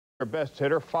Their best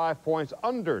hitter, 5 points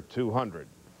under 200.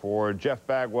 For Jeff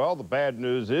Bagwell, the bad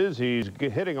news is he's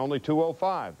hitting only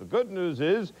 205. The good news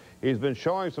is he's been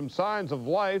showing some signs of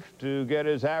life to get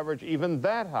his average even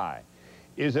that high.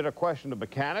 Is it a question of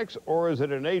mechanics, or is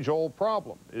it an age-old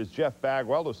problem? Is Jeff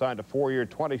Bagwell, who signed a 4-year,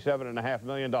 $27.5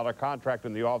 million contract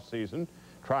in the offseason,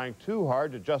 trying too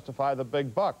hard to justify the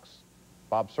big bucks?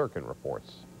 Bob Serkin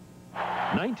reports.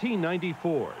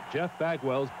 1994, Jeff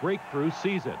Bagwell's breakthrough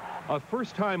season. A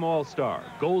first-time All-Star,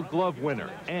 Gold Glove winner,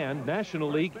 and National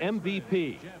League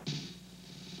MVP.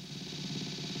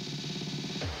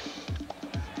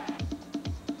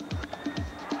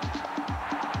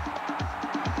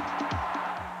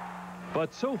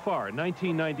 But so far,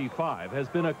 1995 has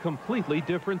been a completely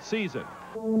different season.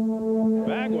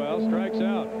 Bagwell strikes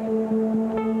out.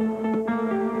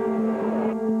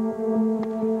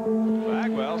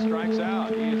 Bagwell strikes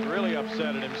out. He's really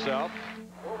upset at himself.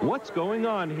 What's going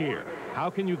on here? How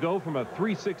can you go from a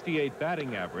 .368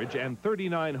 batting average and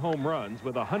 39 home runs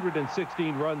with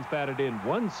 116 runs batted in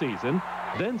one season,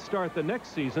 then start the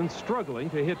next season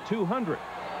struggling to hit 200?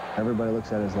 Everybody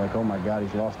looks at it as like, oh my God,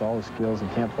 he's lost all his skills, he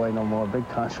can't play no more, big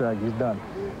contract, he's done.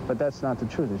 But that's not the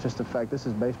truth. It's just the fact this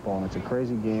is baseball, and it's a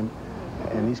crazy game,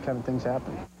 and these kind of things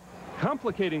happen.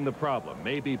 Complicating the problem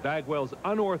may be Bagwell's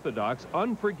unorthodox,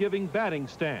 unforgiving batting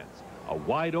stance, a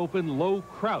wide-open, low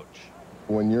crouch.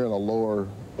 When you're in a lower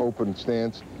open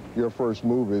stance, your first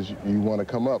move is you want to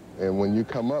come up. And when you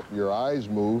come up, your eyes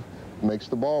move, makes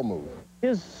the ball move.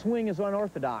 His swing is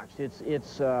unorthodox. He's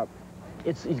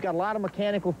got a lot of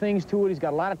mechanical things to it. He's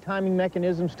got a lot of timing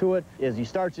mechanisms to it. As he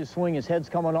starts his swing, his head's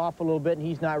coming off a little bit, and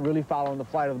he's not really following the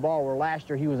flight of the ball, where last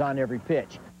year he was on every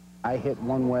pitch. I hit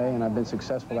one way, and I've been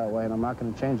successful that way, and I'm not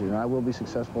going to change it. And I will be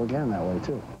successful again that way,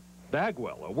 too.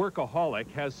 Bagwell, a workaholic,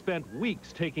 has spent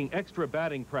weeks taking extra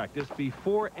batting practice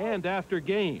before and after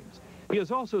games. He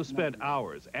has also spent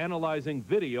hours analyzing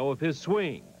video of his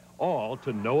swing, all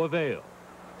to no avail.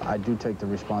 I do take the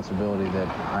responsibility that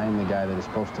I am the guy that is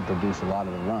supposed to produce a lot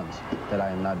of the runs that I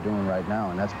am not doing right now,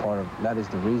 and that is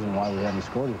the reason why we haven't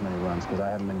scored as many runs, because I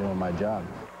haven't been doing my job.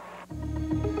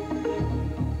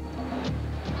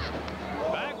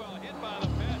 Bagwell hit by the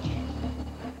pitch.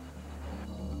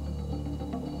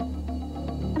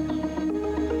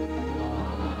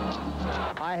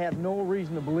 I have no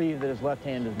reason to believe that his left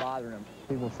hand is bothering him.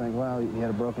 People think, well, he had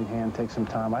a broken hand, take some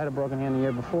time. I had a broken hand the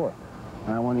year before,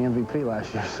 and I won the MVP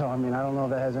last year, so I mean, I don't know if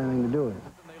that has anything to do with it.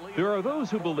 There are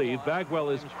those who believe Bagwell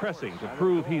is pressing to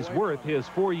prove he's worth his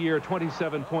 4-year,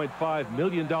 $27.5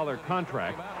 million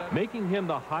contract, making him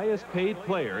the highest-paid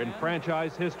player in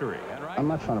franchise history. I'm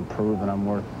not trying to prove that I'm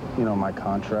worth, my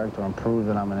contract, or prove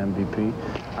that I'm an MVP.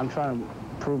 I'm trying to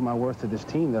prove my worth to this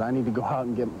team, that I need to go out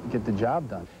and get the job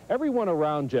done. Everyone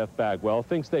around Jeff Bagwell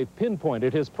thinks they've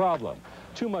pinpointed his problem.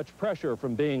 Too much pressure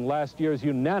from being last year's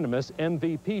unanimous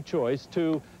MVP choice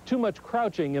to too much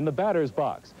crouching in the batter's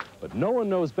box. But no one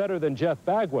knows better than Jeff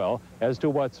Bagwell as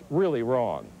to what's really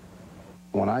wrong.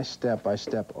 When I step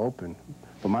open,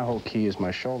 but my whole key is my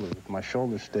shoulder. If my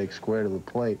shoulders stay square to the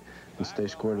plate and stay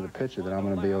square to the pitcher, then I'm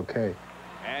going to be okay.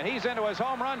 And he's into his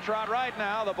home run trot right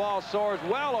now. The ball soars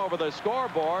well over the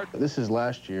scoreboard. This is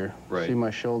last year. Right. See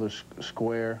my shoulders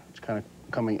square. It's kind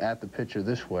of coming at the pitcher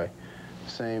this way.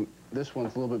 Same. This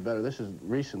one's a little bit better. This is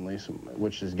recently,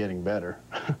 which is getting better.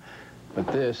 But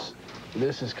this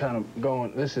is kind of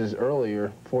going, this is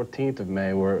earlier, 14th of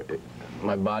May, where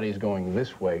my body is going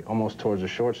this way, almost towards the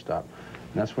shortstop.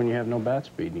 And that's when you have no bat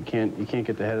speed. You can't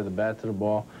get the head of the bat to the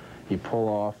ball. You pull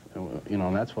off,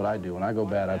 and that's what I do. When I go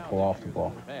bat, I pull off the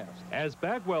ball. As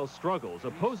Bagwell struggles,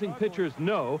 opposing pitchers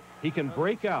know he can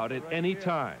break out at any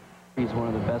time. He's one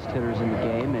of the best hitters in the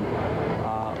game, and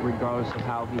regardless of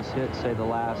how he's hit, say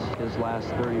his last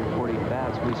 30 or 40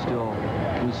 bats, we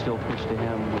still pitch to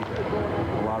him with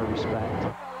a lot of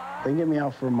respect. They can get me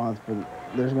out for a month, but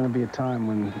there's going to be a time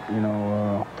when,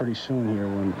 pretty soon here,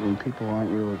 when people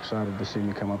aren't really excited to see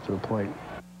me come up to the plate.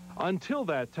 Until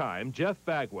that time, Jeff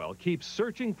Bagwell keeps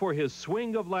searching for his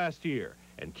swing of last year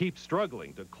and keeps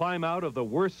struggling to climb out of the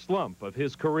worst slump of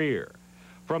his career.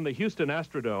 From the Houston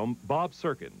Astrodome, Bob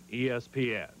Serkin,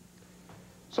 ESPN.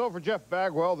 So for Jeff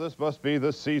Bagwell, this must be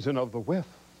the season of the whiff.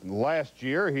 Last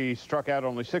year, he struck out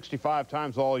only 65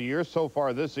 times all year. So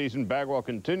far this season, Bagwell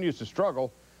continues to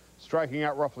struggle, striking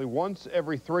out roughly once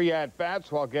every 3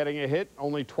 at-bats while getting a hit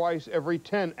only twice every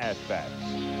 10 at-bats.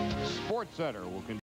 SportsCenter will continue.